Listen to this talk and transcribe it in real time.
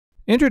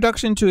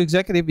Introduction to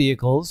Executive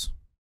Vehicles,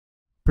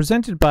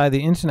 presented by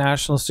the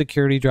International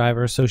Security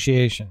Driver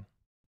Association.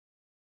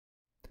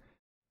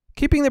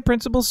 Keeping the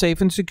principal safe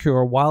and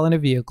secure while in a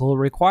vehicle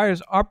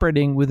requires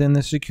operating within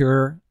the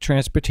secure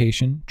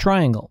transportation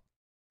triangle.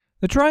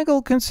 The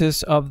triangle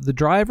consists of the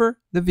driver,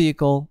 the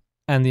vehicle,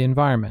 and the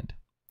environment.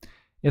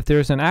 If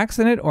there is an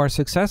accident or a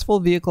successful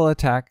vehicle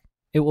attack,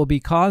 it will be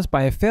caused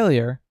by a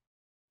failure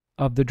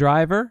of the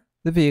driver,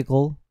 the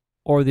vehicle,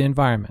 or the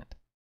environment.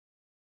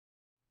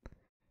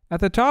 At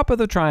the top of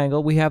the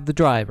triangle, we have the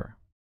driver.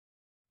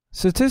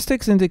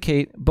 Statistics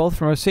indicate, both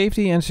from a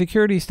safety and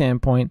security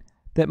standpoint,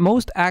 that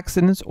most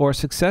accidents or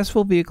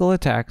successful vehicle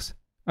attacks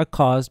are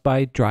caused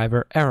by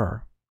driver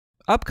error.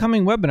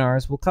 Upcoming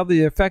webinars will cover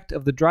the effect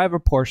of the driver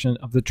portion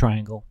of the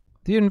triangle.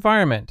 The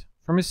environment.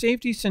 From a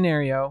safety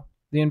scenario,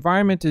 the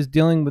environment is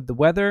dealing with the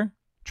weather,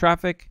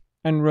 traffic,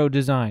 and road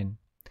design.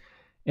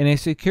 In a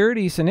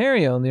security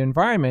scenario, the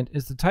environment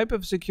is the type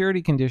of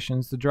security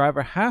conditions the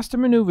driver has to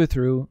maneuver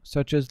through,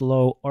 such as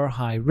low or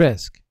high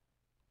risk.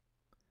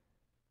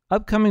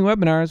 Upcoming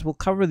webinars will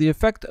cover the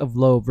effect of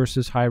low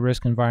versus high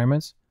risk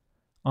environments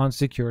on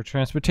secure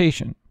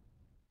transportation.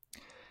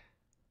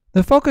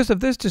 The focus of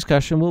this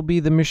discussion will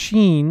be the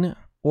machine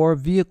or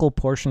vehicle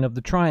portion of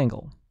the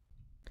triangle.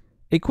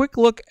 A quick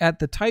look at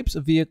the types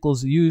of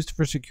vehicles used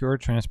for secure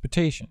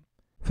transportation.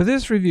 For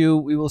this review,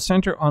 we will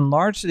center on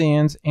large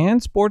sedans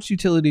and sports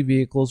utility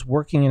vehicles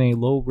working in a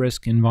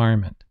low-risk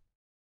environment.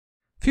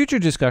 Future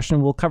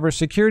discussion will cover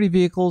security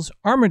vehicles,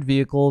 armored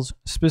vehicles,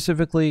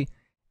 specifically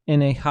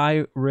in a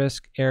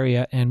high-risk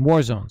area and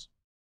war zones.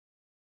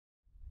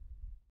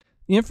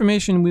 The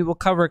information we will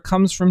cover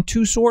comes from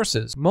two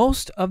sources.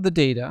 Most of the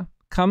data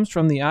comes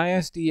from the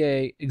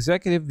ISDA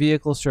Executive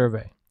Vehicle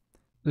Survey.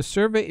 The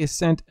survey is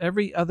sent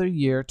every other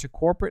year to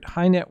corporate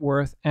high net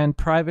worth and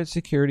private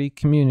security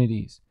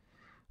communities.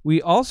 We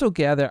also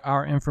gather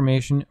our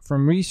information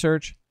from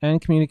research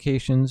and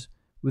communications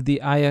with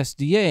the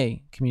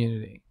ISDA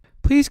community.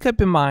 Please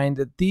keep in mind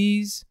that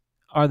these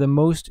are the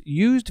most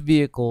used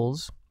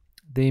vehicles.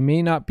 They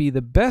may not be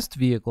the best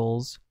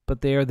vehicles, but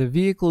they are the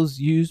vehicles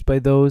used by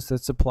those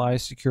that supply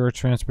secure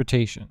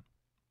transportation.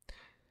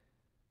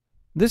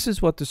 This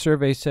is what the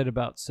survey said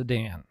about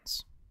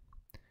sedans.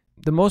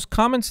 The most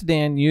common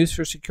sedan used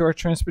for secure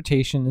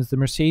transportation is the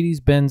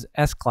Mercedes-Benz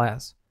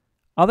S-Class.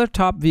 Other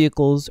top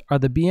vehicles are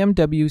the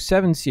BMW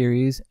 7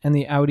 Series and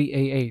the Audi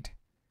A8.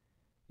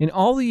 In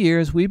all the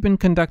years we've been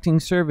conducting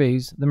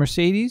surveys, the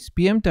Mercedes,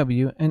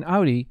 BMW, and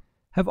Audi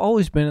have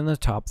always been in the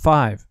top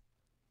 5.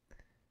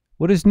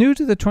 What is new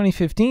to the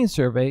 2015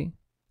 survey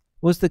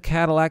was the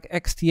Cadillac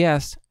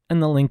XTS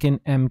and the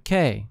Lincoln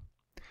MK.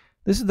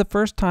 This is the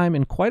first time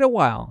in quite a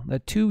while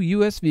that two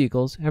U.S.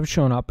 vehicles have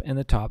shown up in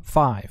the top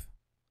 5.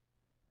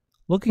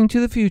 Looking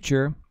to the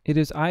future, it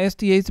is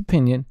ISDA's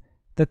opinion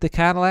that the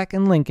Cadillac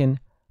and Lincoln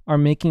are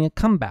making a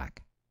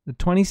comeback. The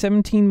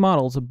 2017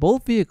 models of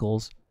both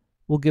vehicles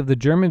will give the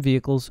German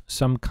vehicles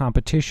some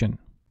competition.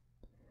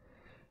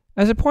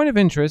 As a point of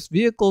interest,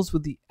 vehicles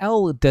with the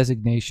L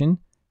designation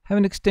have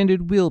an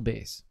extended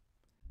wheelbase.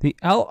 The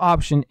L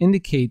option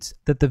indicates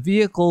that the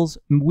vehicle's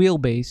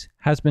wheelbase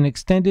has been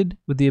extended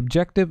with the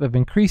objective of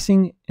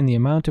increasing in the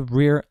amount of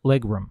rear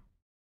legroom.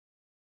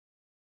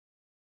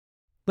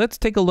 Let's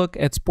take a look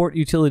at sport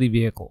utility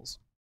vehicles.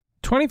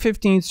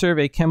 2015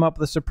 survey came up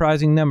with a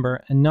surprising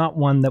number and not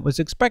one that was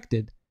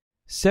expected.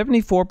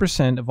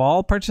 74% of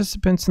all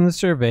participants in the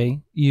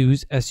survey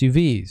use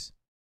SUVs.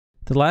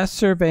 The last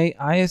survey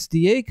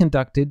ISDA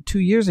conducted 2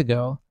 years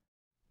ago,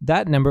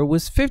 that number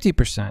was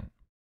 50%.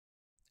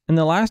 In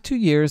the last 2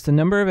 years, the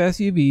number of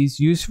SUVs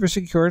used for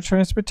secure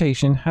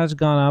transportation has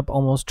gone up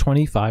almost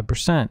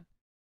 25%.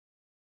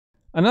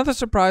 Another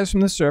surprise from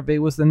the survey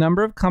was the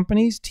number of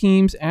companies,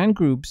 teams, and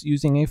groups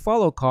using a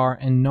follow car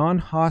in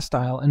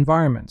non-hostile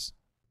environments.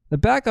 The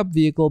backup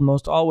vehicle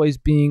most always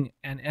being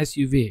an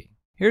SUV.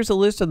 Here's a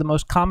list of the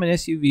most common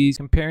SUVs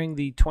comparing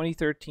the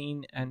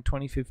 2013 and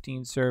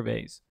 2015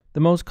 surveys.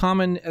 The most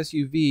common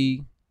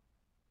SUV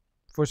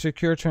for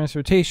secure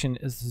transportation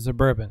is the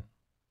Suburban.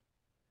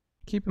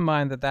 Keep in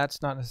mind that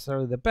that's not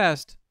necessarily the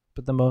best,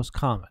 but the most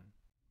common.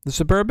 The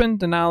Suburban,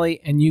 Denali,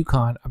 and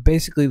Yukon are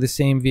basically the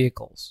same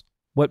vehicles.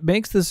 What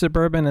makes the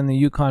Suburban and the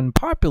Yukon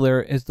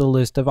popular is the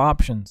list of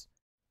options.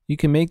 You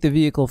can make the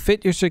vehicle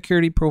fit your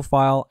security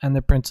profile and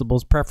the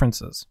principal's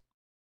preferences.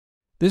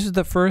 This is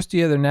the first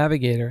year the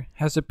Navigator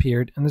has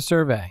appeared in the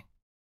survey.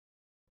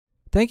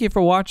 Thank you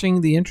for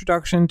watching the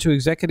Introduction to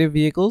Executive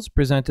Vehicles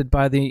presented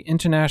by the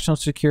International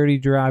Security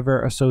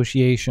Driver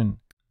Association.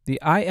 The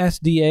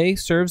ISDA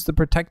serves the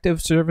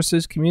protective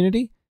services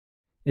community.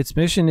 Its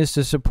mission is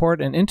to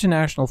support an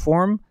international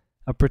forum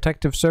of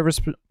protective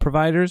service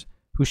providers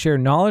who share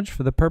knowledge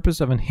for the purpose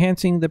of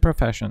enhancing the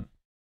profession.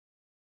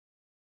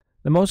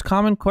 The most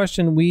common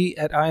question we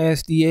at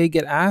ISDA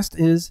get asked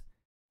is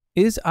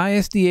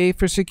ISDA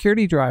for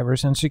security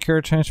drivers and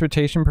secure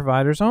transportation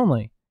providers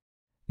only?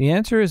 The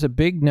answer is a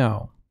big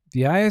no.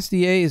 The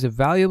ISDA is a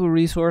valuable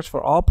resource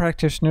for all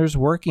practitioners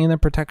working in the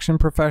protection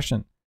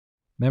profession.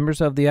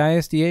 Members of the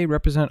ISDA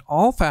represent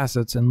all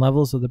facets and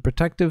levels of the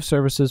protective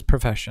services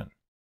profession.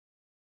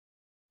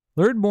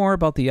 Learn more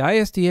about the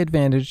ISDA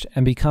Advantage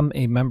and become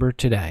a member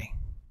today.